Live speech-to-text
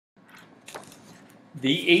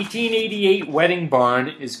The 1888 wedding barn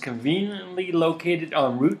is conveniently located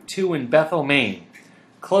on Route 2 in Bethel, Maine,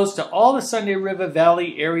 close to all the Sunday River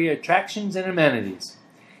Valley area attractions and amenities.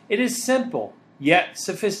 It is simple, yet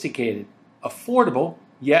sophisticated, affordable,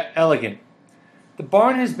 yet elegant. The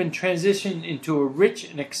barn has been transitioned into a rich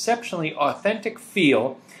and exceptionally authentic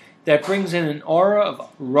feel that brings in an aura of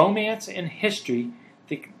romance and history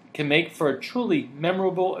that can make for a truly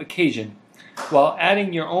memorable occasion, while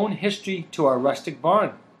adding your own history to our rustic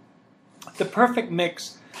barn. The perfect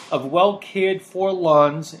mix of well-cared-for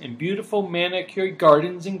lawns and beautiful manicured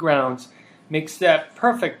gardens and grounds makes that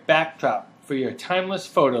perfect backdrop for your timeless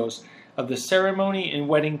photos of the ceremony and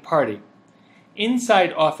wedding party.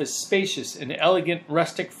 Inside offers spacious and elegant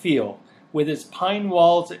rustic feel with its pine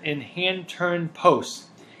walls and hand-turned posts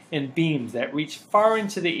and beams that reach far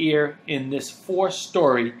into the ear in this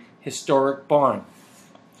 4-story historic barn.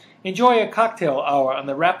 Enjoy a cocktail hour on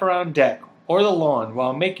the wraparound deck or the lawn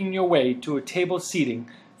while making your way to a table seating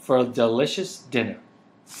for a delicious dinner.